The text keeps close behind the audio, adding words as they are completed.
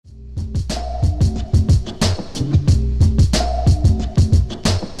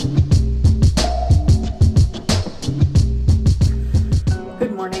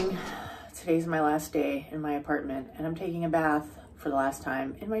my last day in my apartment and I'm taking a bath for the last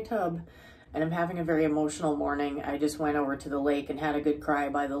time in my tub and I'm having a very emotional morning. I just went over to the lake and had a good cry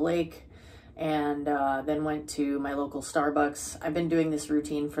by the lake and then went to my local Starbucks. I've been doing this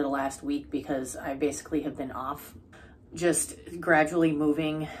routine for the last week because I basically have been off, just gradually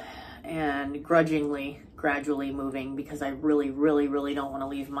moving and gradually moving because I really don't want to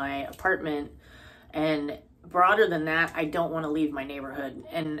leave my apartment. And broader than that, I don't want to leave my neighborhood.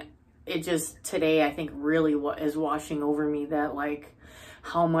 And it just today, I think really what is washing over me that like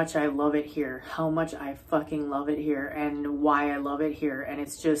how much I love it here, how much I fucking love it here and why I love it here. And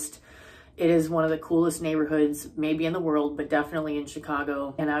it's just, it is one of the coolest neighborhoods maybe in the world, but definitely in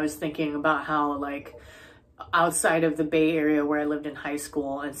Chicago. And I was thinking about how like outside of the Bay Area where I lived in high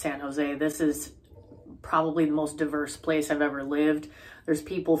school in San Jose, this is probably the most diverse place I've ever lived. There's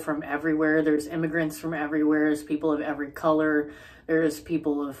people from everywhere. There's immigrants from everywhere. There's people of every color. There's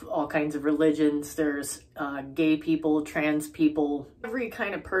people of all kinds of religions. There's gay people, trans people, every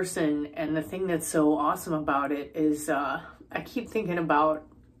kind of person. And the thing that's so awesome about it is I keep thinking about,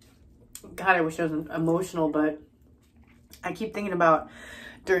 God, I wish I wasn't emotional, but I keep thinking about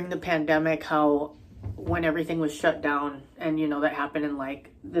during the pandemic, how when everything was shut down and, you know, that happened in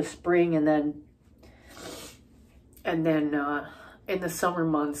like the spring and then in the summer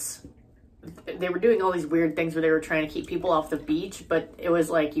months, they were doing all these weird things where they were trying to keep people off the beach, but it was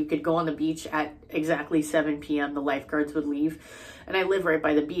like you could go on the beach at exactly 7 p.m. The lifeguards would leave. And I live right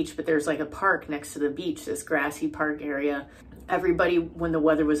by the beach, but there's like a park next to the beach, this grassy park area. Everybody, when the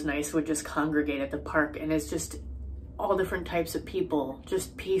weather was nice, would just congregate at the park. And it's just all different types of people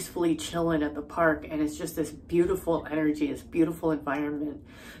just peacefully chilling at the park. And it's just this beautiful energy, this beautiful environment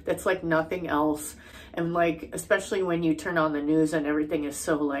that's like nothing else. And like, especially when you turn on the news and everything is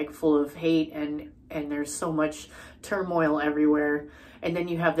so like full of hate and there's so much turmoil everywhere. And then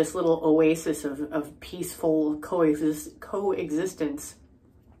you have this little oasis of peaceful coexistence.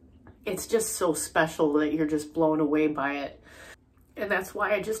 It's just so special that you're just blown away by it. And that's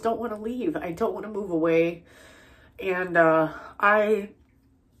why I just don't want to leave. I don't want to move away. And I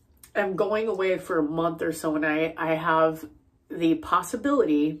am going away for a month or so, and I have the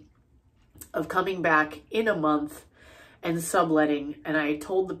possibility of coming back in a month and subletting. And I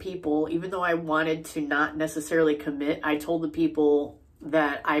told the people, even though I wanted to not necessarily commit, I told the people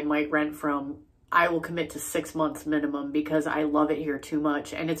that I might rent from, I will commit to 6 months minimum because I love it here too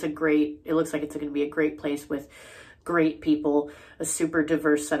much. And it's it looks like it's going to be a great place with great people, a super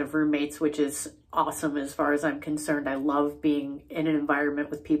diverse set of roommates, which is awesome as far as I'm concerned. I love being in an environment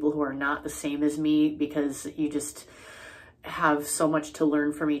with people who are not the same as me because you just have so much to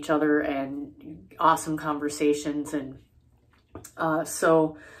learn from each other and awesome conversations. And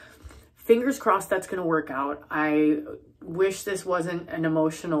so fingers crossed that's going to work out. I wish this wasn't an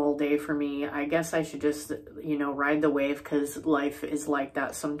emotional day for me. I guess I should just, you know, ride the wave because life is like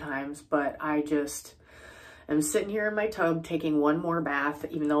that sometimes. But I just am sitting here in my tub taking one more bath,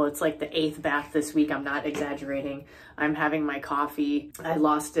 even though it's like the 8th bath this week. I'm not exaggerating. I'm having my coffee. I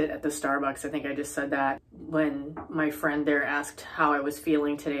lost it at the Starbucks. I think I just said that when my friend there asked how I was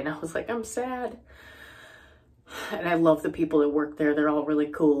feeling today. And I was like, I'm sad. And I love the people that work there. They're all really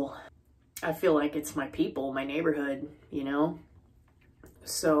cool. I feel like it's my people, my neighborhood, you know?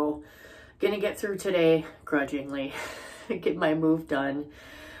 So gonna get through today grudgingly, get my move done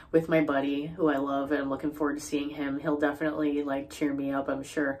with my buddy who I love, and I'm looking forward to seeing him. He'll definitely like cheer me up, I'm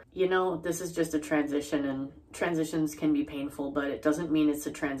sure. You know, this is just a transition, and transitions can be painful, but it doesn't mean it's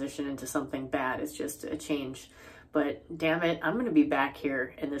a transition into something bad. It's just a change. But damn it, I'm gonna be back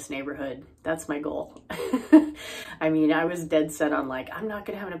here in this neighborhood. That's my goal. I mean, I was dead set on like, I'm not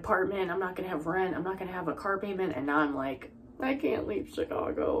gonna have an apartment, I'm not gonna have rent, I'm not gonna have a car payment, and now I'm like, I can't leave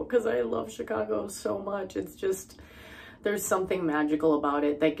Chicago because I love Chicago so much. It's just, there's something magical about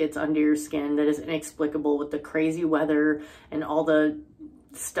it that gets under your skin that is inexplicable with the crazy weather and all the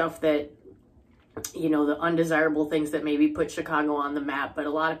stuff that, you know, the undesirable things that maybe put Chicago on the map. But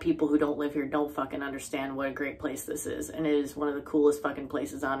a lot of people who don't live here don't fucking understand what a great place this is. And it is one of the coolest fucking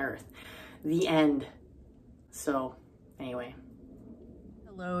places on earth. The end. So anyway.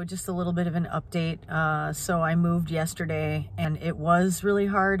 Hello, just a little bit of an update. So I moved yesterday and it was really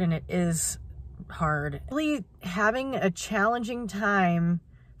hard, and it is hard. Really having a challenging time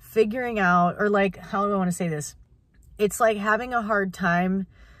figuring out, or like, how do I want to say this? It's like having a hard time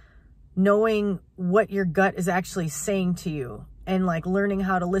knowing what your gut is actually saying to you, and like learning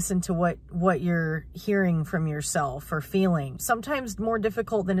how to listen to what you're hearing from yourself or feeling. Sometimes more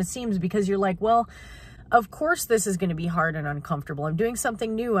difficult than it seems, because you're like, well, of course this is going to be hard and uncomfortable. I'm doing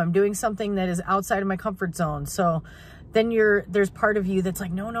something new. I'm doing something that is outside of my comfort zone. So then there's part of you that's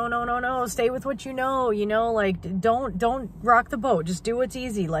like, no, no, no, no, no, stay with what you know, like don't rock the boat. Just do what's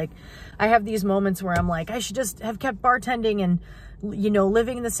easy. Like I have these moments where I'm like, I should just have kept bartending and,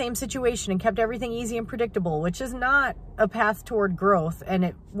 living in the same situation and kept everything easy and predictable, which is not a path toward growth. And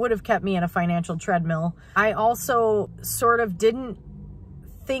it would have kept me in a financial treadmill. I also sort of didn't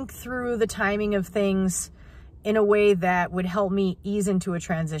think through the timing of things in a way that would help me ease into a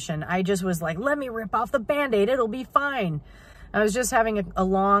transition. I just was like, let me rip off the Band-Aid, it'll be fine. I was just having a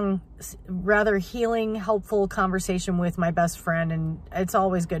long, rather healing, helpful conversation with my best friend, and it's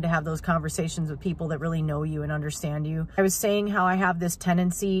always good to have those conversations with people that really know you and understand you. I was saying how I have this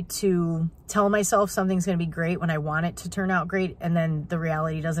tendency to tell myself something's gonna be great when I want it to turn out great, and then the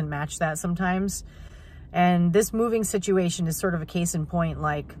reality doesn't match that sometimes. And this moving situation is sort of a case in point.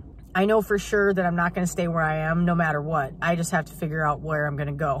 Like, I know for sure that I'm not going to stay where I am no matter what. I just have to figure out where I'm going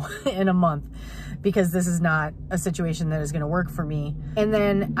to go in a month, because this is not a situation that is going to work for me. And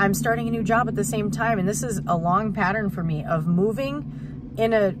then I'm starting a new job at the same time. And this is a long pattern for me of moving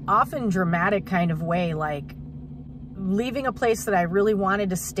in an often dramatic kind of way, like leaving a place that I really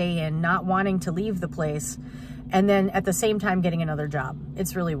wanted to stay in, not wanting to leave the place, and then at the same time getting another job.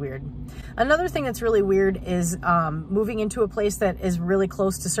 It's really weird. Another thing that's really weird is moving into a place that is really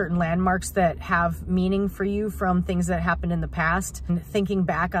close to certain landmarks that have meaning for you from things that happened in the past. And thinking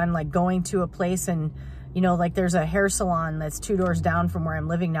back on like going to a place and, like there's a hair salon that's 2 doors down from where I'm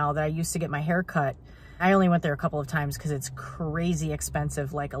living now that I used to get my hair cut. I only went there a couple of times because it's crazy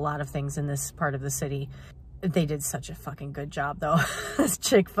expensive, like a lot of things in this part of the city. They did such a fucking good job though. This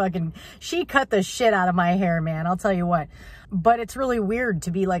chick she cut the shit out of my hair, man. I'll tell you what. But it's really weird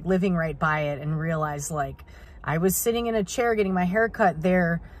to be like living right by it and realize like I was sitting in a chair getting my hair cut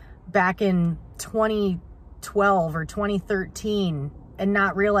there back in 2012 or 2013 and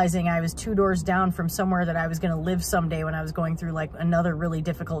not realizing I was 2 doors down from somewhere that I was going to live someday when I was going through like another really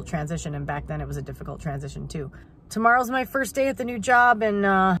difficult transition. And back then it was a difficult transition too. Tomorrow's my first day at the new job, and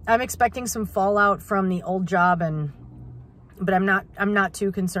I'm expecting some fallout from the old job, but I'm not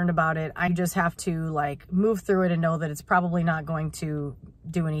too concerned about it. I just have to like move through it and know that it's probably not going to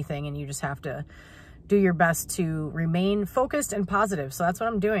do anything, and you just have to do your best to remain focused and positive. So that's what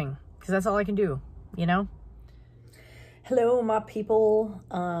I'm doing, because that's all I can do, Hello, my people.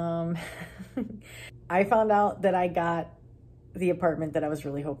 I found out that I got the apartment that I was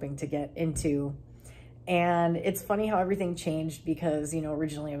really hoping to get into. And it's funny how everything changed because,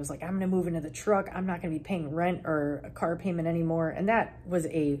 originally I was like, I'm going to move into the truck. I'm not going to be paying rent or a car payment anymore. And that was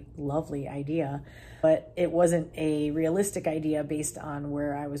a lovely idea, but it wasn't a realistic idea based on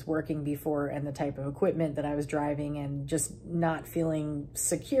where I was working before and the type of equipment that I was driving, and just not feeling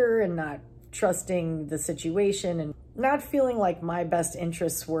secure and not trusting the situation and not feeling like my best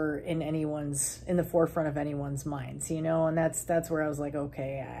interests were in the forefront of anyone's minds, and that's where I was like,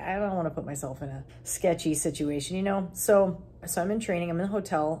 okay, I don't want to put myself in a sketchy situation, so I'm in training, I'm in the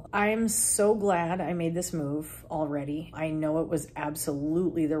hotel. I'm so glad I made this move already. I know it was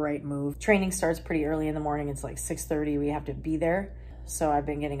absolutely the right move. Training starts pretty early in the morning. It's like 6:30, we have to be there. So I've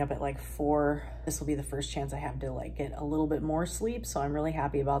been getting up at like 4. This will be the first chance I have to like get a little bit more sleep. So I'm really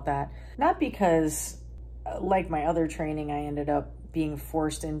happy about that. Not because like my other training, I ended up being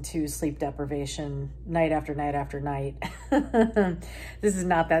forced into sleep deprivation night after night after night. This is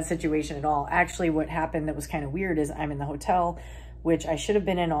not that situation at all. Actually, what happened that was kind of weird is I'm in the hotel, which I should have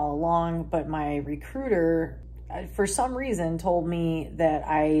been in all along, but my recruiter, for some reason, told me that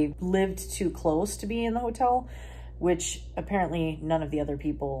I lived too close to be in the hotel, which apparently none of the other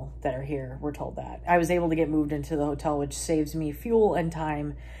people that are here were told that. I was able to get moved into the hotel, which saves me fuel and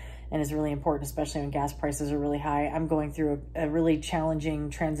time and is really important, especially when gas prices are really high. I'm going through a really challenging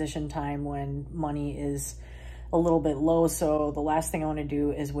transition time when money is a little bit low. So the last thing I want to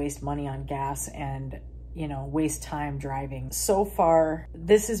do is waste money on gas and, waste time driving. So far,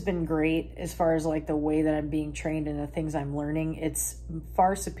 this has been great as far as like the way that I'm being trained and the things I'm learning. It's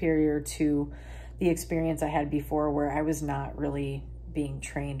far superior to the experience I had before, where I was not really being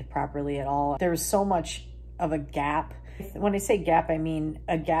trained properly at all. There was so much of a gap. When I say gap, I mean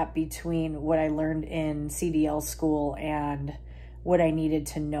a gap between what I learned in CDL school and what I needed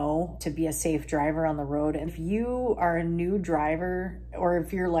to know to be a safe driver on the road. And if you are a new driver, or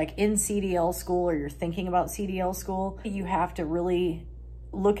if you're like in CDL school or you're thinking about CDL school, you have to really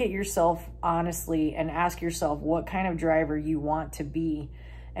look at yourself honestly and ask yourself what kind of driver you want to be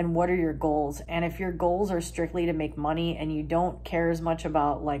and what are your goals. And if your goals are strictly to make money and you don't care as much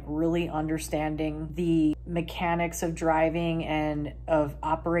about like really understanding the mechanics of driving and of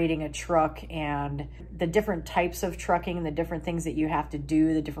operating a truck and the different types of trucking and the different things that you have to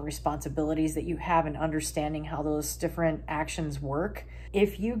do, the different responsibilities that you have, and understanding how those different actions work,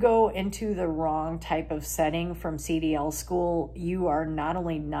 if you go into the wrong type of setting from CDL school, you are not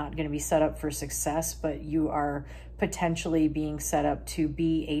only not going to be set up for success, but you are potentially being set up to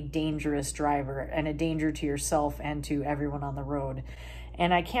be a dangerous driver and a danger to yourself and to everyone on the road.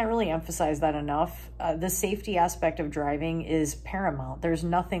 And I can't really emphasize that enough. The safety aspect of driving is paramount. There's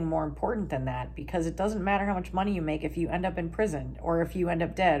nothing more important than that, because it doesn't matter how much money you make if you end up in prison, or if you end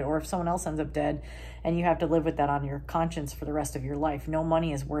up dead, or if someone else ends up dead and you have to live with that on your conscience for the rest of your life. No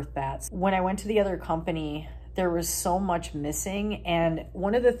money is worth that. When I went to the other company, there was so much missing. And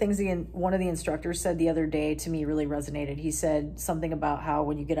one of the things one of the instructors said the other day to me really resonated. He said something about how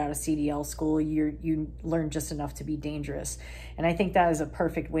when you get out of CDL school, you learn just enough to be dangerous. And I think that is a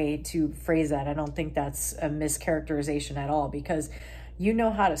perfect way to phrase that. I don't think that's a mischaracterization at all, because you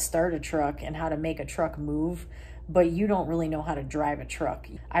know how to start a truck and how to make a truck move, but you don't really know how to drive a truck.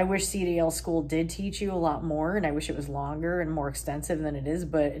 I wish CDL school did teach you a lot more, and I wish it was longer and more extensive than it is,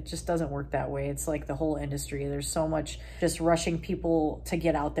 but it just doesn't work that way. It's like the whole industry. There's so much just rushing people to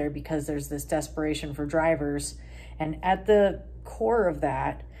get out there because there's this desperation for drivers. And at the core of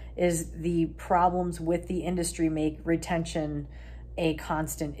that is the problems with the industry make retention a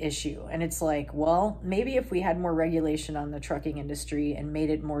constant issue. And it's like, well, maybe if we had more regulation on the trucking industry and made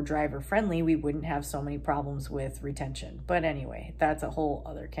it more driver friendly, we wouldn't have so many problems with retention. But anyway, that's a whole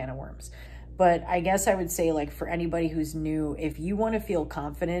other can of worms. But I guess I would say, like, for anybody who's new, if you want to feel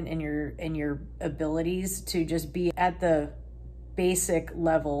confident in your abilities to just be at the basic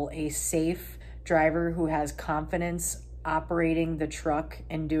level a safe driver who has confidence operating the truck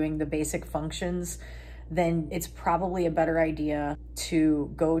and doing the basic functions, then it's probably a better idea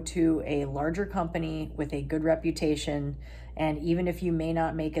to go to a larger company with a good reputation. And even if you may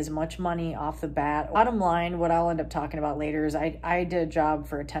not make as much money off the bat, bottom line, what I'll end up talking about later is I did a job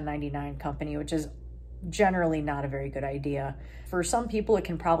for a 1099 company, which is generally not a very good idea. For some people, it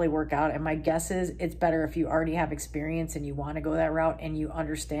can probably work out. And my guess is it's better if you already have experience and you want to go that route and you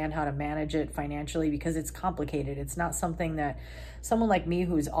understand how to manage it financially, because it's complicated. It's not something that someone like me,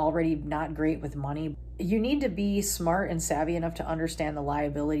 who's already not great with money, you need to be smart and savvy enough to understand the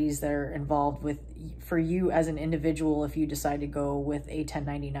liabilities that are involved with for you as an individual if you decide to go with a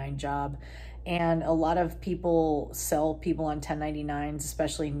 1099 job. And a lot of people sell people on 1099s,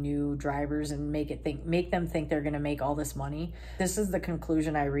 especially new drivers, and make them think they're going to make all this money. This is the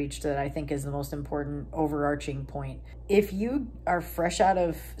conclusion I reached that I think is the most important overarching point. If you are fresh out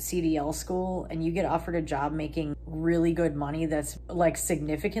of CDL school and you get offered a job making really good money that's like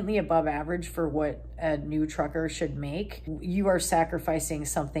significantly above average for what a new trucker should make, you are sacrificing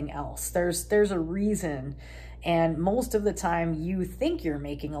something else. There's a reason. And most of the time you think you're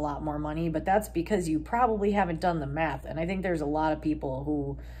making a lot more money, but that's because you probably haven't done the math. And I think there's a lot of people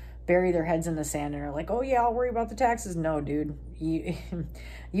who bury their heads in the sand and are like, oh yeah, I'll worry about the taxes. No, dude,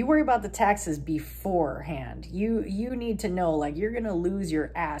 you worry about the taxes beforehand. You need to know, like, you're going to lose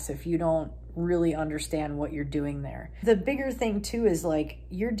your ass if you don't really understand what you're doing there. The bigger thing too is, like,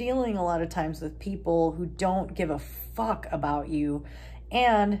 you're dealing a lot of times with people who don't give a fuck about you,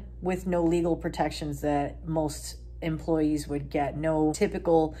 and with no legal protections that most employees would get, no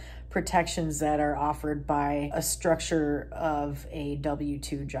typical protections that are offered by a structure of a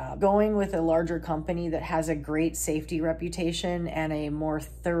W-2 job. Going with a larger company that has a great safety reputation and a more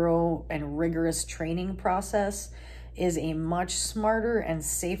thorough and rigorous training process is a much smarter and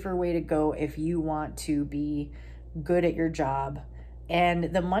safer way to go if you want to be good at your job.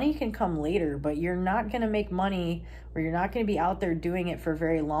 And the money can come later, but you're not going to make money, or you're not going to be out there doing it for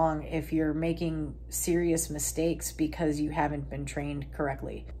very long if you're making serious mistakes because you haven't been trained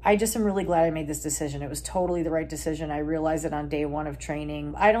correctly. I just am really glad I made this decision. It was totally the right decision. I realized it on day one of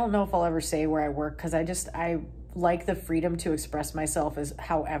training. I don't know if I'll ever say where I work, because I like the freedom to express myself as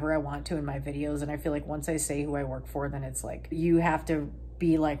however I want to in my videos. And I feel like once I say who I work for, then it's like, you have to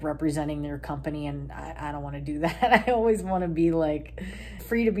be like representing their company, and I don't want to do that. I always want to be like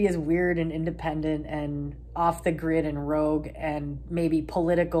free to be as weird and independent and off the grid and rogue and maybe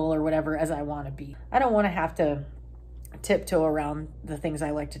political or whatever as I want to be. I don't want to have to tiptoe around the things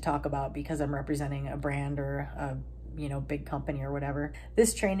I like to talk about because I'm representing a brand or a you know, big company or whatever.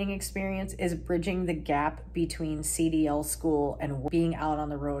 This training experience is bridging the gap between CDL school and being out on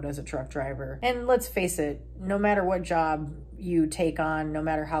the road as a truck driver. And let's face it, no matter what job you take on, no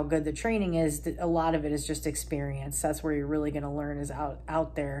matter how good the training is, a lot of it is just experience. That's where you're really going to learn, is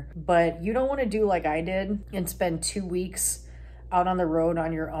out there. But you don't want to do like I did and spend 2 weeks out on the road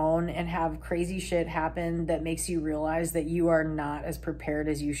on your own and have crazy shit happen that makes you realize that you are not as prepared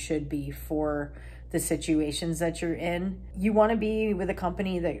as you should be for the situations that you're in. You want to be with a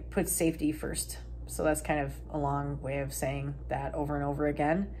company that puts safety first. So that's kind of a long way of saying that over and over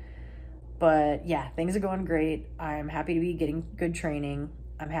again. But yeah, things are going great. I'm happy to be getting good training.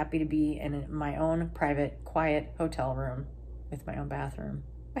 I'm happy to be in my own private, quiet hotel room with my own bathroom.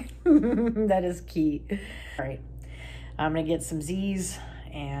 That is key. All right, I'm gonna get some Z's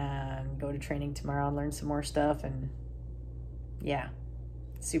and go to training tomorrow and learn some more stuff. And yeah,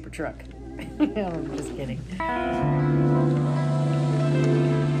 super truck. I'm just kidding.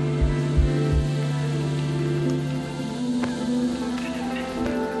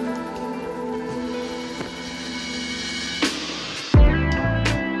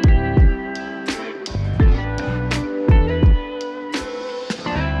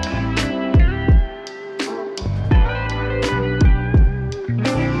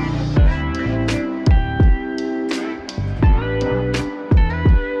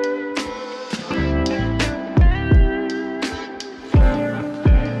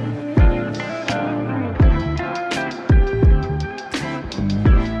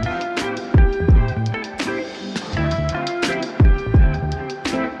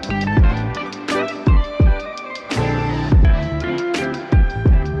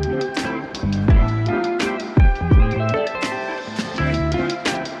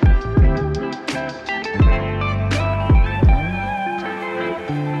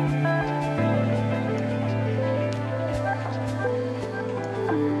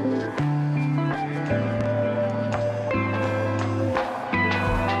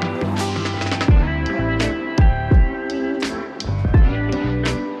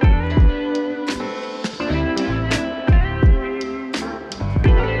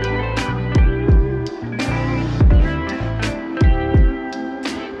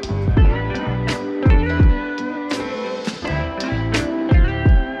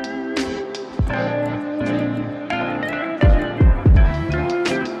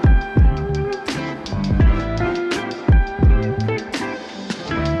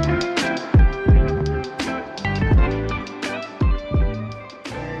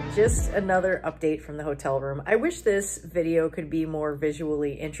 Just another update from the hotel room. I wish this video could be more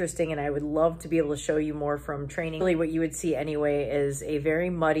visually interesting, and I would love to be able to show you more from training. Really what you would see anyway is a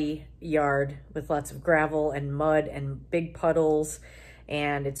very muddy yard with lots of gravel and mud and big puddles,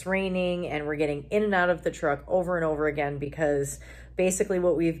 and it's raining, and we're getting in and out of the truck over and over again because basically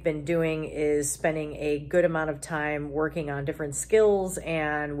what we've been doing is spending a good amount of time working on different skills,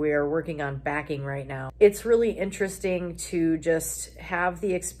 and we're working on backing right now. It's really interesting to just have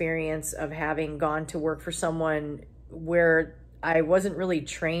the experience of having gone to work for someone where I wasn't really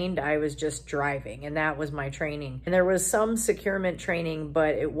trained, I was just driving, and that was my training. And there was some securement training,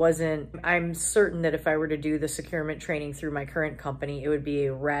 but it wasn't, I'm certain that if I were to do the securement training through my current company, it would be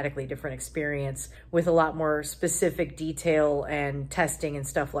a radically different experience with a lot more specific detail and testing and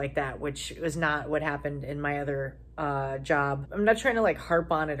stuff like that, which was not what happened in my other job. I'm not trying to like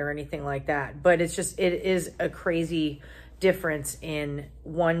harp on it or anything like that, but it's just, it is a crazy difference in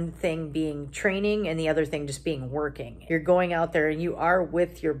one thing being training and the other thing just being working. You're going out there and you are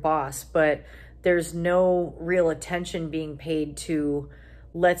with your boss, but there's no real attention being paid to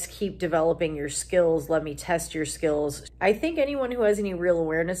let's keep developing your skills, let me test your skills. I think anyone who has any real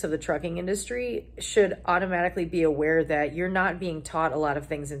awareness of the trucking industry should automatically be aware that you're not being taught a lot of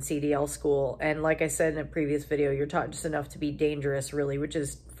things in CDL school. And like I said in a previous video, you're taught just enough to be dangerous, really, which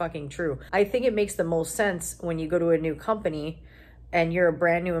is fucking true. I think it makes the most sense when you go to a new company and you're a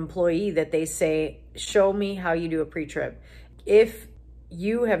brand new employee that they say, show me how you do a pre-trip. If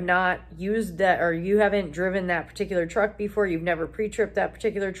you have not used that, or you haven't driven that particular truck before, you've never pre-tripped that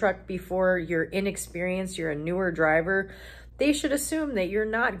particular truck before, you're inexperienced, you're a newer driver, they should assume that you're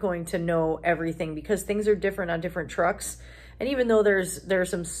not going to know everything because things are different on different trucks. And even though there's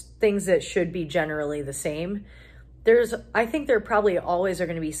some things that should be generally the same, I think there probably always are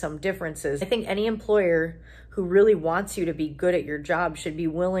going to be some differences. I think any employer who really wants you to be good at your job should be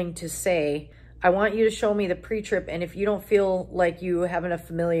willing to say, I want you to show me the pre-trip, and if you don't feel like you have enough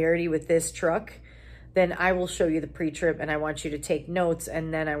familiarity with this truck, then I will show you the pre-trip, and I want you to take notes,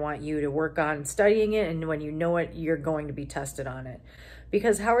 and then I want you to work on studying it, and when you know it, you're going to be tested on it.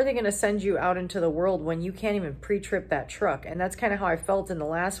 because how are they going to send you out into the world when you can't even pre-trip that truck? And that's kind of how I felt in the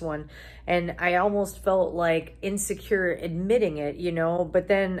last one. And I almost felt like insecure admitting it, you know, but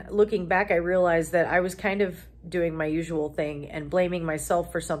then looking back, I realized that I was kind of doing my usual thing and blaming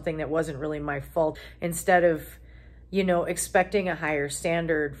myself for something that wasn't really my fault, instead of, you know, expecting a higher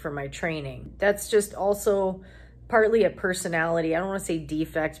standard for my training. That's just also partly a personality. I don't want to say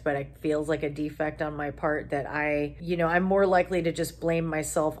defect, but it feels like a defect on my part that I'm more likely to just blame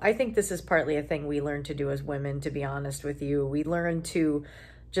myself. I think this is partly a thing we learn to do as women, to be honest with you. We learn to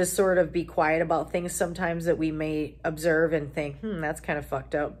just sort of be quiet about things sometimes that we may observe and think, that's kind of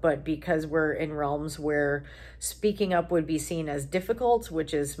fucked up. But because we're in realms where speaking up would be seen as difficult,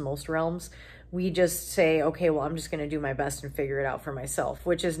 which is most realms, we just say, okay, well, I'm just going to do my best and figure it out for myself,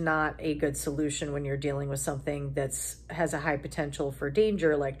 which is not a good solution when you're dealing with something has a high potential for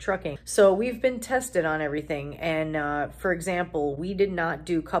danger like trucking. So we've been tested on everything. And for example, we did not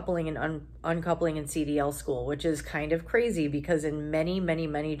do coupling and uncoupling in CDL school, which is kind of crazy because in many, many,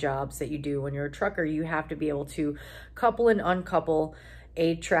 many jobs that you do when you're a trucker, you have to be able to couple and uncouple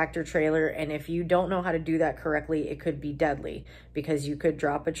a tractor trailer, and if you don't know how to do that correctly, it could be deadly because you could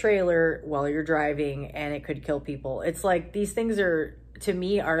drop a trailer while you're driving and it could kill people. It's like these things are, to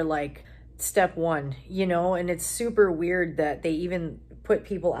me, are like step one, you know, and it's super weird that they even put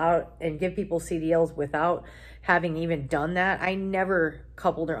people out and give people CDLs without having even done that. I never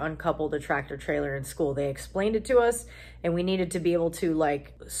coupled or uncoupled a tractor trailer in school. They explained it to us and we needed to be able to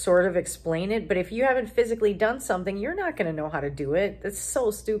like sort of explain it. But if you haven't physically done something, you're not going to know how to do it. That's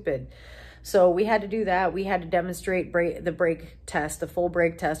so stupid. So we had to do that. We had to demonstrate the brake test, the full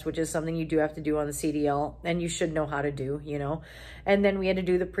brake test, which is something you do have to do on the CDL and you should know how to do, you know. And then we had to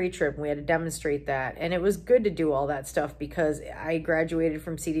do the pre-trip and we had to demonstrate that. And it was good to do all that stuff because I graduated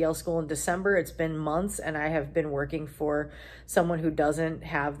from CDL school in December. It's been months and I have been working for someone who doesn't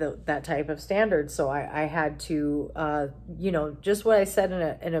have that type of standard. So I had to, you know, just what I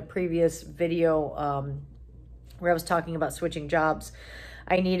said in a previous video where I was talking about switching jobs.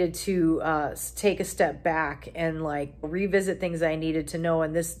 I needed to take a step back and like revisit things I needed to know.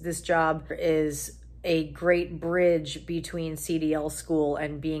 And this job is a great bridge between CDL school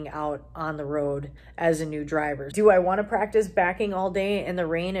and being out on the road as a new driver. Do I want to practice backing all day in the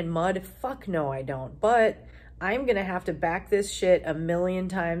rain and mud? Fuck no, I don't. But I'm going to have to back this shit a million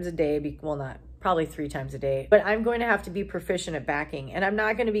times a day. Well, not probably 3 times a day, but I'm going to have to be proficient at backing and I'm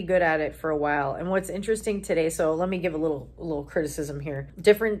not going to be good at it for a while. And what's interesting today, so let me give a little criticism here.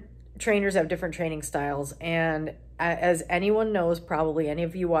 Different trainers have different training styles. And as anyone knows, probably any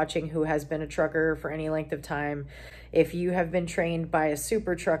of you watching who has been a trucker for any length of time, if you have been trained by a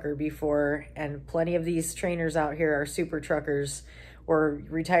super trucker before, and plenty of these trainers out here are super truckers or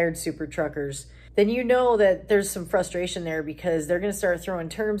retired super truckers, then you know that there's some frustration there because they're going to start throwing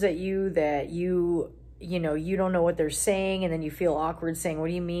terms at you that you don't know what they're saying, and then you feel awkward saying, what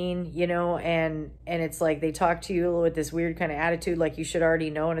do you mean, you know, and it's like they talk to you with this weird kind of attitude like you should already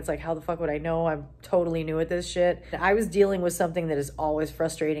know, and it's like, how the fuck would I know? I'm totally new at this shit. I was dealing with something that is always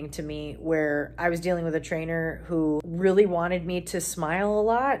frustrating to me, where I was dealing with a trainer who really wanted me to smile a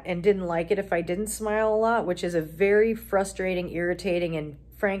lot and didn't like it if I didn't smile a lot, which is a very frustrating, irritating, and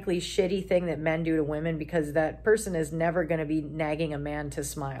frankly shitty thing that men do to women, because that person is never going to be nagging a man to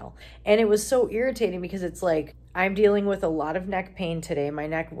smile. And it was so irritating because it's like, I'm dealing with a lot of neck pain today. My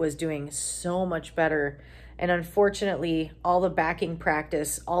neck was doing so much better. And unfortunately, all the backing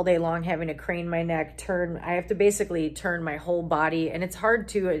practice all day long, having to crane my neck, I have to basically turn my whole body. And it's hard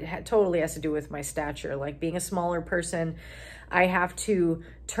to, it totally has to do with my stature. Like being a smaller person, I have to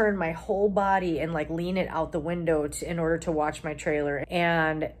turn my whole body and like lean it out the window in order to watch my trailer.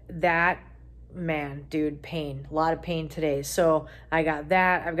 And that, man, dude, pain, a lot of pain today. So I got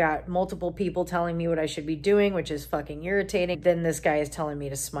that. I've got multiple people telling me what I should be doing, which is fucking irritating. Then this guy is telling me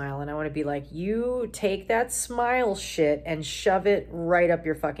to smile, and I want to be like, you take that smile shit and shove it right up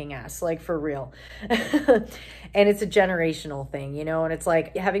your fucking ass, like for real. And it's a generational thing, you know. And it's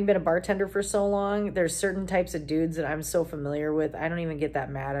like, having been a bartender for so long, there's certain types of dudes that I'm so familiar with, I don't even get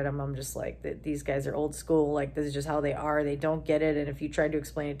that mad at them. I'm just like, these guys are old school, like this is just how they are. They don't get it, and if you tried to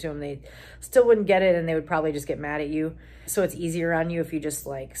explain it to them, they still wouldn't get it, and they would probably just get mad at you. So it's easier on you if you just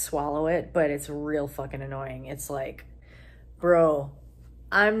like swallow it, but it's real fucking annoying. It's like, bro,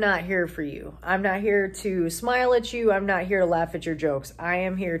 I'm not here for you. I'm not here to smile at you. I'm not here to laugh at your jokes. I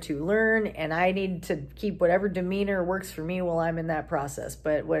am here to learn, and I need to keep whatever demeanor works for me while I'm in that process.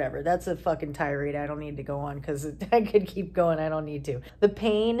 But whatever, that's a fucking tirade I don't need to go on, because I could keep going. I don't need to. The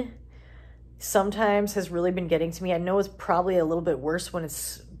pain sometimes has really been getting to me. I know it's probably a little bit worse when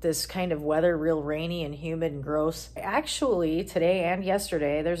it's this kind of weather, real rainy and humid and gross. Actually, today and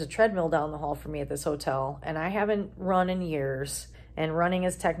yesterday, there's a treadmill down the hall for me at this hotel, and I haven't run in years. And running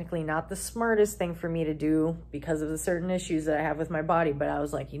is technically not the smartest thing for me to do because of the certain issues that I have with my body. But I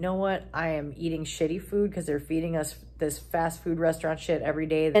was like, you know what? I am eating shitty food because they're feeding us this fast food restaurant shit every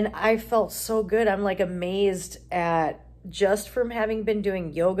day. And I felt so good. I'm like amazed at, just from having been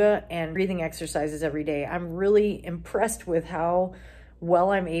doing yoga and breathing exercises every day, I'm really impressed with how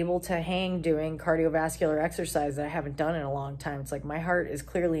well I'm able to hang doing cardiovascular exercise that I haven't done in a long time. It's like my heart is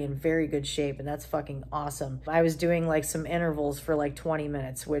clearly in very good shape, and that's fucking awesome. I was doing like some intervals for like 20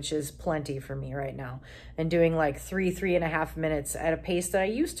 minutes, which is plenty for me right now, and doing like 3.5 minutes at a pace that I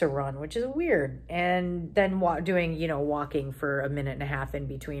used to run, which is weird. And then doing, you know, walking for 1.5 minutes in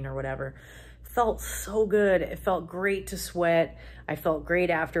between or whatever. Felt so good. It felt great to sweat. I felt great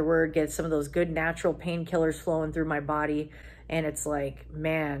afterward, get some of those good natural painkillers flowing through my body. And it's like,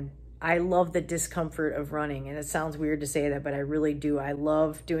 man, I love the discomfort of running. And it sounds weird to say that, but I really do. I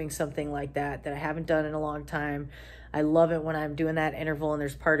love doing something like that I haven't done in a long time. I love it when I'm doing that interval and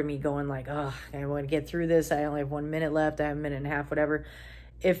there's part of me going like, oh, I want to get through this. I only have 1 minute left. I have 1.5 minutes, whatever.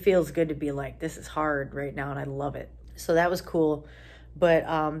 It feels good to be like, this is hard right now, and I love it. So that was cool.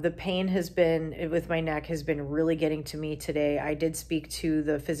 But the pain has been, with my neck, has been really getting to me today. I did speak to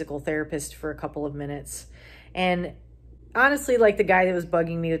the physical therapist for a couple of minutes. And honestly, like the guy that was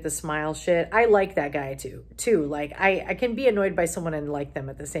bugging me with the smile shit, I like that guy too. Like I can be annoyed by someone and like them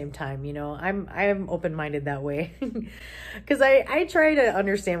at the same time, you know. I'm open-minded that way. Cuz I try to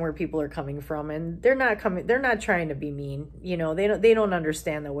understand where people are coming from, and they're not trying to be mean, you know. They don't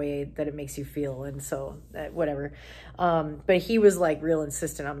understand the way that it makes you feel, and so whatever. But he was like real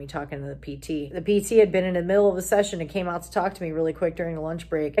insistent on me talking to the PT. The PT had been in the middle of a session and came out to talk to me really quick during the lunch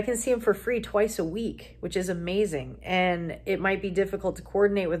break. I can see him for free twice a week, which is amazing. And it might be difficult to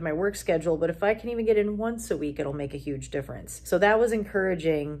coordinate with my work schedule, but if I can even get in once a week, it'll make a huge difference. So that was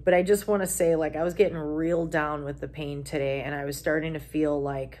encouraging. But I just want to say, like, I was getting real down with the pain today, and I was starting to feel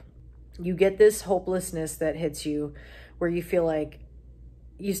like you get this hopelessness that hits you where you feel like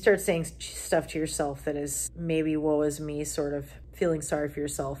you start saying stuff to yourself that is maybe woe is me, sort of feeling sorry for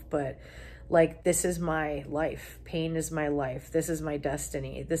yourself, but like, this is my life. Pain is my life. This is my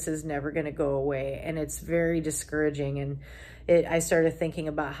destiny. This is never going to go away. And it's very discouraging. And I started thinking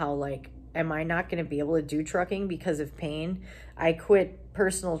about how, like, am I not going to be able to do trucking because of pain? I quit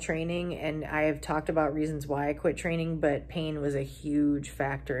personal training, and I have talked about reasons why I quit training, but pain was a huge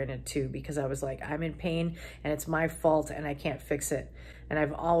factor in it too, because I was like, I'm in pain and it's my fault and I can't fix it. And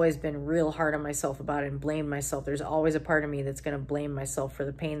I've always been real hard on myself about it and blame myself. There's always a part of me that's going to blame myself for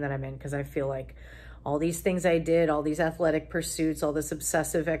the pain that I'm in, because I feel like all these things I did, all these athletic pursuits, all this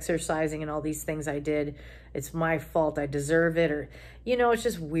obsessive exercising and all these things I did, it's my fault. I deserve it. Or, you know, it's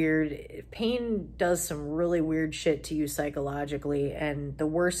just weird. Pain does some really weird shit to you psychologically. And the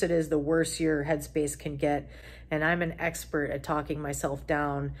worse it is, the worse your headspace can get. And I'm an expert at talking myself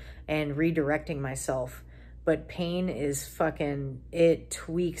down and redirecting myself. But pain is fucking, it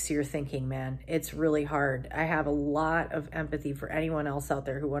tweaks your thinking, man. It's really hard. I have a lot of empathy for anyone else out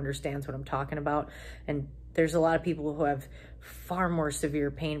there who understands what I'm talking about. And there's a lot of people who have far more severe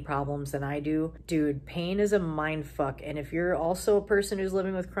pain problems than I do. Dude, pain is a mind fuck. And if you're also a person who's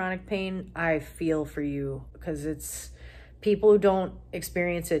living with chronic pain, I feel for you, because it's, people who don't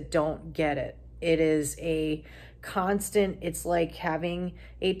experience it don't get it. It is a constant, it's like having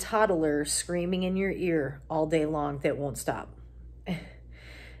a toddler screaming in your ear all day long that won't stop.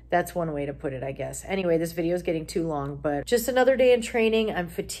 That's one way to put it, I guess. Anyway, this video is getting too long, but just another day in training. I'm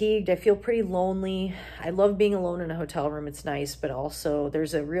fatigued. I feel pretty lonely. I love being alone in a hotel room. It's nice, but also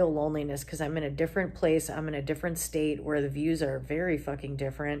there's a real loneliness because I'm in a different place. I'm in a different state where the views are very fucking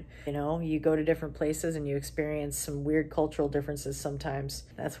different. You know, you go to different places and you experience some weird cultural differences sometimes.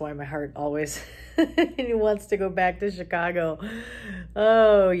 That's why my heart always wants to go back to Chicago.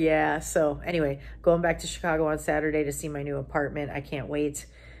 Oh, yeah. So anyway, going back to Chicago on Saturday to see my new apartment. I can't wait.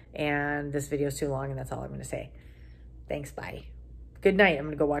 And this video is too long, and that's all I'm going to say. Thanks, bye. Good night. I'm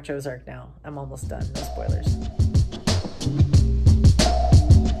going to go watch Ozark now. I'm almost done. No spoilers.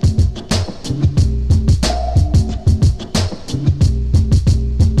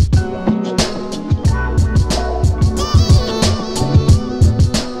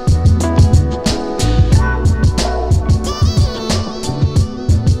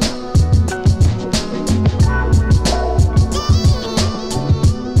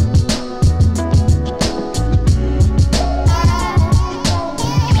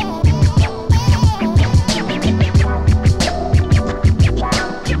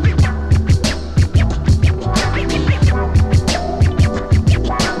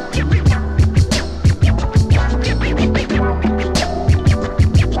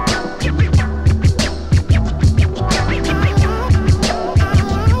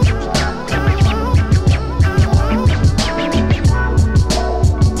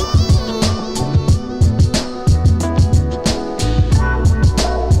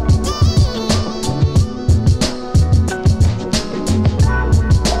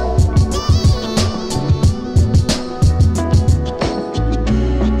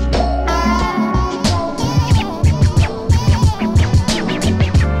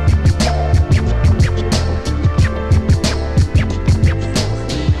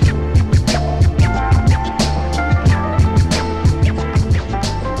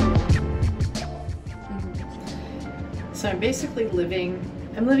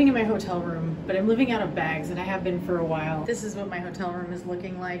 I'm living in my hotel room, but I'm living out of bags, and I have been for a while. This is what my hotel room is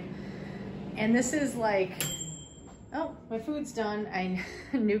looking like. And this is like, oh, my food's done. I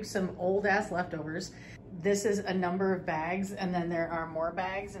nuked some old ass leftovers. This is a number of bags, and then there are more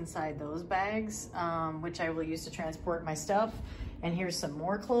bags inside those bags, which I will use to transport my stuff. And here's some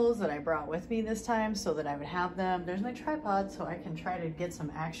more clothes that I brought with me this time so that I would have them. There's my tripod so I can try to get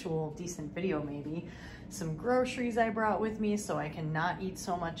some actual decent video maybe. Some groceries I brought with me so I can not eat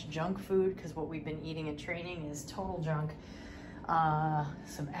so much junk food, because what we've been eating in training is total junk.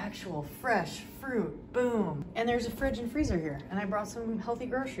 Some actual fresh fruit, boom. And there's a fridge and freezer here, and I brought some healthy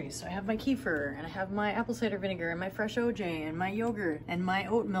groceries. So I have my kefir, and I have my apple cider vinegar, and my fresh OJ, and my yogurt, and my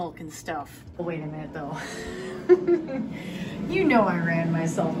oat milk and stuff. Oh, wait a minute though. You know I ran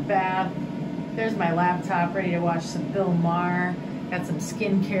myself a bath. There's my laptop ready to watch some Bill Maher. Got some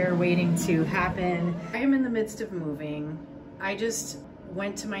skincare waiting to happen. I am in the midst of moving. I just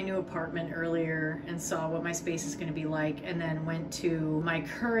went to my new apartment earlier and saw what my space is going to be like, and then went to my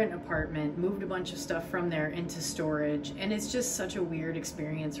current apartment, moved a bunch of stuff from there into storage, and it's just such a weird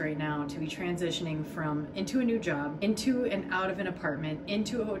experience right now to be transitioning from into a new job, into and out of an apartment,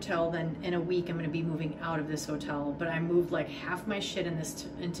 into a hotel. Then in a week I'm going to be moving out of this hotel, but I moved like half my shit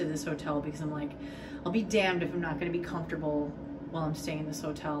into this hotel because I'm like, I'll be damned if I'm not going to be comfortable while I'm staying in this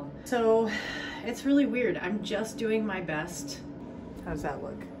hotel. So it's really weird. I'm just doing my best. How does that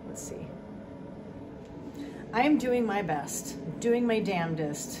look? Let's see. I am doing my best, doing my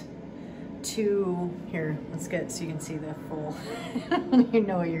damnedest to, here, let's get so you can see the full, I don't even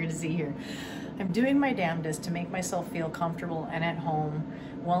know what you're gonna see here. I'm doing my damnedest to make myself feel comfortable and at home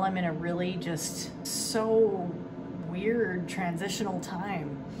while I'm in a really just so weird transitional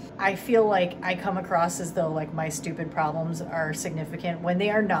time. I feel like I come across as though like my stupid problems are significant when they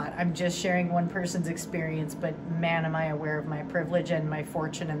are not. I'm just sharing one person's experience, but man, am I aware of my privilege and my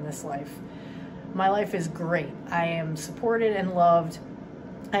fortune in this life. My life is great. I am supported and loved.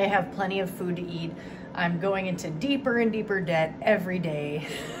 I have plenty of food to eat. I'm going into deeper and deeper debt every day.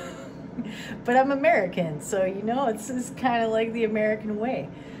 But I'm American, so you know, it's kind of like the American way.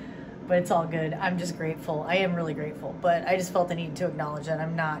 But it's all good. I'm just grateful. I am really grateful. But I just felt the need to acknowledge that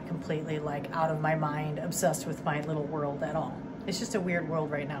I'm not completely like out of my mind, obsessed with my little world at all. It's just a weird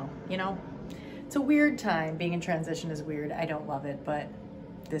world right now, you know? It's a weird time. Being in transition is weird. I don't love it, but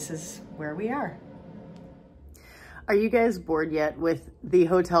this is where we are. Are you guys bored yet with the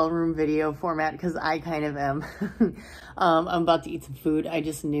hotel room video format? Because I kind of am. I'm about to eat some food. I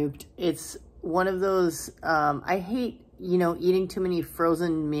just nuked. It's one of those, I hate, you know, eating too many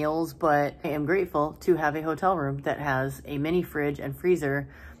frozen meals, but I am grateful to have a hotel room that has a mini fridge and freezer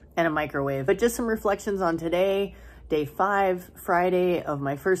and a microwave. But just some reflections on today, day 5, Friday of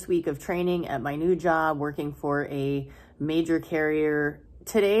my first week of training at my new job, working for a major carrier.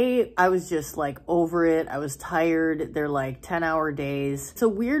 Today, I was just like over it. I was tired. They're like 10-hour days. It's a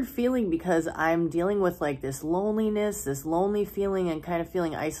weird feeling because I'm dealing with like this loneliness, this lonely feeling, and kind of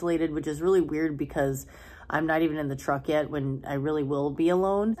feeling isolated, which is really weird because I'm not even in the truck yet when I really will be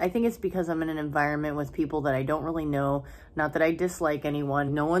alone. I think it's because I'm in an environment with people that I don't really know. Not that I dislike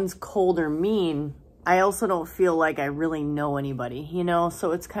anyone. No one's cold or mean. I also don't feel like I really know anybody, you know?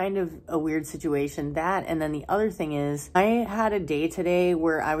 So it's kind of a weird situation. That, and then the other thing is, I had a day today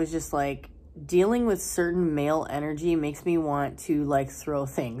where I was just like, dealing with certain male energy makes me want to like throw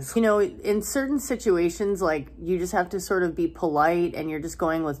things. You know, in certain situations, like you just have to sort of be polite and you're just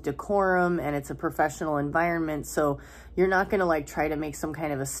going with decorum and it's a professional environment. So you're not going to like try to make some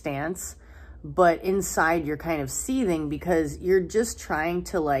kind of a stance, but inside you're kind of seething because you're just trying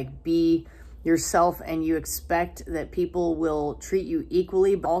to like be yourself and you expect that people will treat you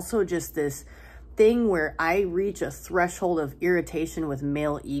equally. But also just this thing where I reach a threshold of irritation with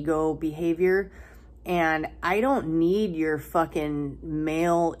male ego behavior, and I don't need your fucking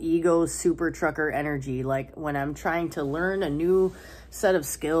male ego super trucker energy. Like when I'm trying to learn a new set of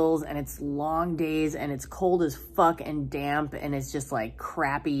skills and it's long days and it's cold as fuck and damp and it's just like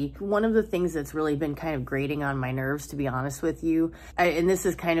crappy. One of the things that's really been kind of grating on my nerves, to be honest with you, and this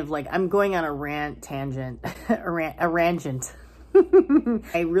is kind of like, I'm going on a rant tangent, a rangent.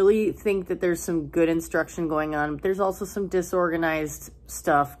 I really think that there's some good instruction going on, but there's also some disorganized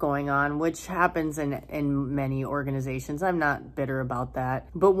stuff going on, which happens in many organizations. I'm not bitter about that.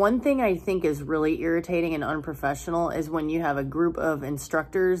 But one thing I think is really irritating and unprofessional is when you have a group of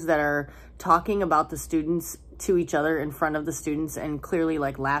instructors that are talking about the students to each other in front of the students and clearly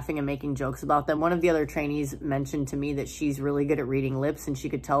like laughing and making jokes about them. One of the other trainees mentioned to me that she's really good at reading lips and she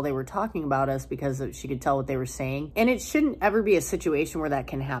could tell they were talking about us because she could tell what they were saying. And it shouldn't ever be a situation where that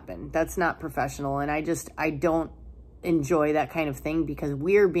can happen. That's not professional. And I enjoy that kind of thing because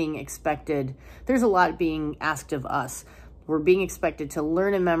we're being expected. There's a lot being asked of us. We're being expected to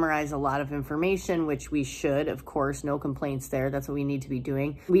learn and memorize a lot of information, which we should, of course, no complaints there. That's what we need to be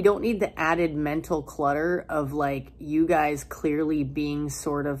doing. We don't need the added mental clutter of like you guys clearly being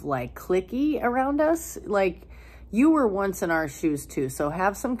sort of like cliquey around us. Like you were once in our shoes too. So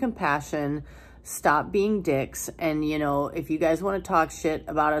have some compassion, stop being dicks. And you know, if you guys want to talk shit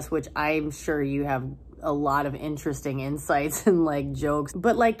about us, which I'm sure you have a lot of interesting insights and like jokes,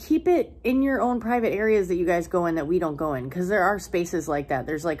 but like keep it in your own private areas that you guys go in that we don't go in, because there are spaces like that.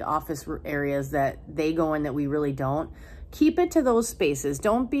 There's like office areas that they go in that we really don't. Keep it to those spaces.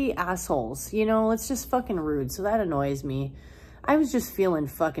 Don't be assholes, you know. It's just fucking rude. So that annoys me. I was just feeling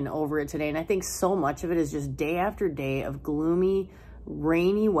fucking over it today, and I think so much of it is just day after day of gloomy,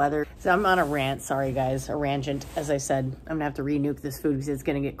 rainy weather. So I'm on a rant. Sorry guys, a rangent. As I said, I'm gonna have to re-nuke this food because it's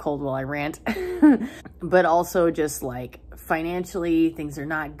gonna get cold while I rant. But also just like financially, things are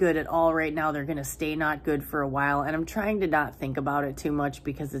not good at all right now. They're gonna stay not good for a while, and I'm trying to not think about it too much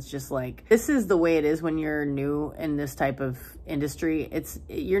because it's just like, this is the way it is when you're new in this type of industry.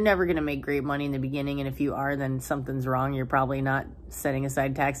 You're never gonna make great money in the beginning, and if you are, then something's wrong. You're probably not setting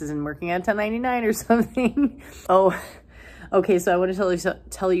aside taxes and working at 1099 or something. Oh, okay, so I want to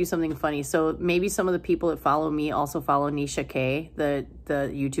tell you something funny. So maybe some of the people that follow me also follow Nisha K, the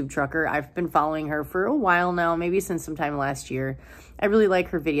YouTube trucker. I've been following her for a while now, maybe since sometime last year. I really like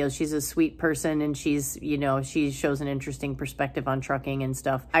her videos. She's a sweet person, and she's, you know, she shows an interesting perspective on trucking and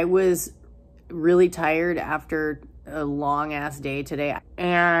stuff. I was really tired after a long ass day today,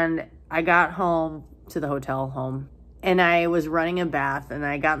 and I got home to the hotel home, and I was running a bath, and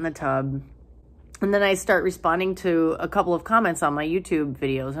I got in the tub. And then I start responding to a couple of comments on my YouTube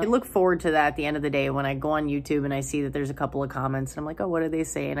videos. I look forward to that at the end of the day when I go on YouTube and I see that there's a couple of comments and I'm like, oh, what did they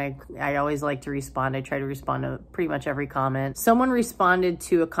say? And I always like to respond. I try to respond to pretty much every comment. Someone responded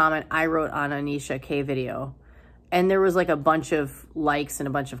to a comment I wrote on Anisha K video. And there was like a bunch of likes and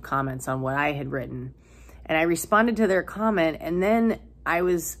a bunch of comments on what I had written. And I responded to their comment, and then I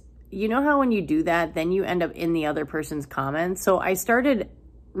was, you know how when you do that, then you end up in the other person's comments. So I started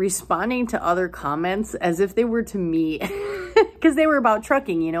responding to other comments as if they were to me because they were about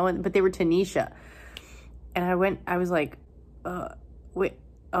trucking, you know, but they were to Nisha. And I was like, wait,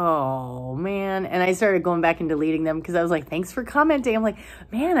 oh man. And I started going back and deleting them because I was like, thanks for commenting. I'm like,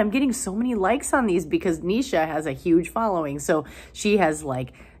 man, I'm getting so many likes on these because Nisha has a huge following. So she has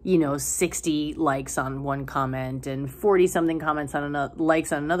like, you know, 60 likes on one comment and 40 something comments on another,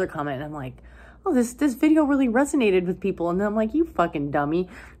 likes on another comment. And I'm like, oh, this video really resonated with people. And then I'm like, you fucking dummy.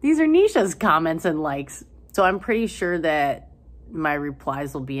 These are Nisha's comments and likes. So I'm pretty sure that my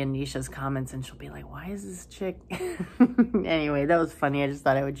replies will be in Nisha's comments and she'll be like, why is this chick? Anyway, that was funny. I just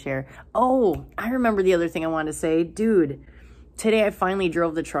thought I would share. Oh, I remember the other thing I wanted to say. Dude, today I finally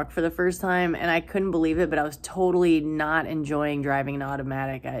drove the truck for the first time and I couldn't believe it, but I was totally not enjoying driving an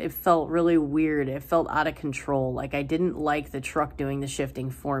automatic. It felt really weird. It felt out of control. Like I didn't like the truck doing the shifting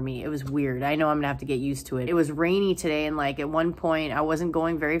for me. It was weird. I know I'm gonna have to get used to it. It was rainy today, and like at one point I wasn't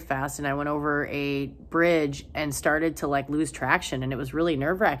going very fast and I went over a bridge and started to like lose traction, and it was really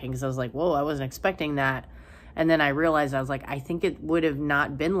nerve-wracking because I was like, whoa, I wasn't expecting that. And then I realized, I was like, I think it would have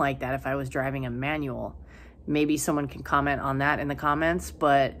not been like that if I was driving a manual. Maybe someone can comment on that in the comments,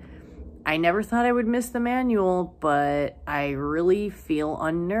 but I never thought I would miss the manual, but I really feel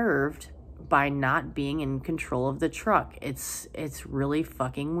unnerved by not being in control of the truck. It's really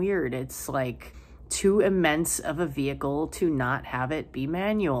fucking weird. It's like too immense of a vehicle to not have it be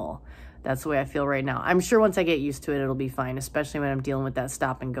manual. That's the way I feel right now. I'm sure once I get used to it, it'll be fine, especially when I'm dealing with that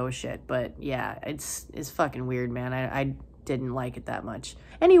stop and go shit. But yeah, it's fucking weird, man. I didn't like it that much.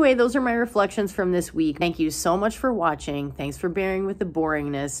 Anyway, those are my reflections from this week. Thank you so much for watching. Thanks for bearing with the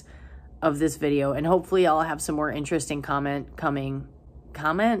boringness of this video, and hopefully I'll have some more interesting content,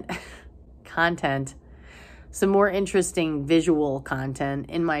 some more interesting visual content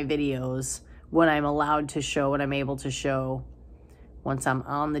in my videos when I'm allowed to show, when I'm able to show, once I'm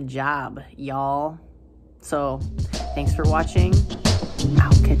on the job, y'all. So thanks for watching.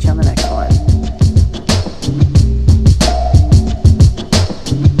 I'll catch you on the next one.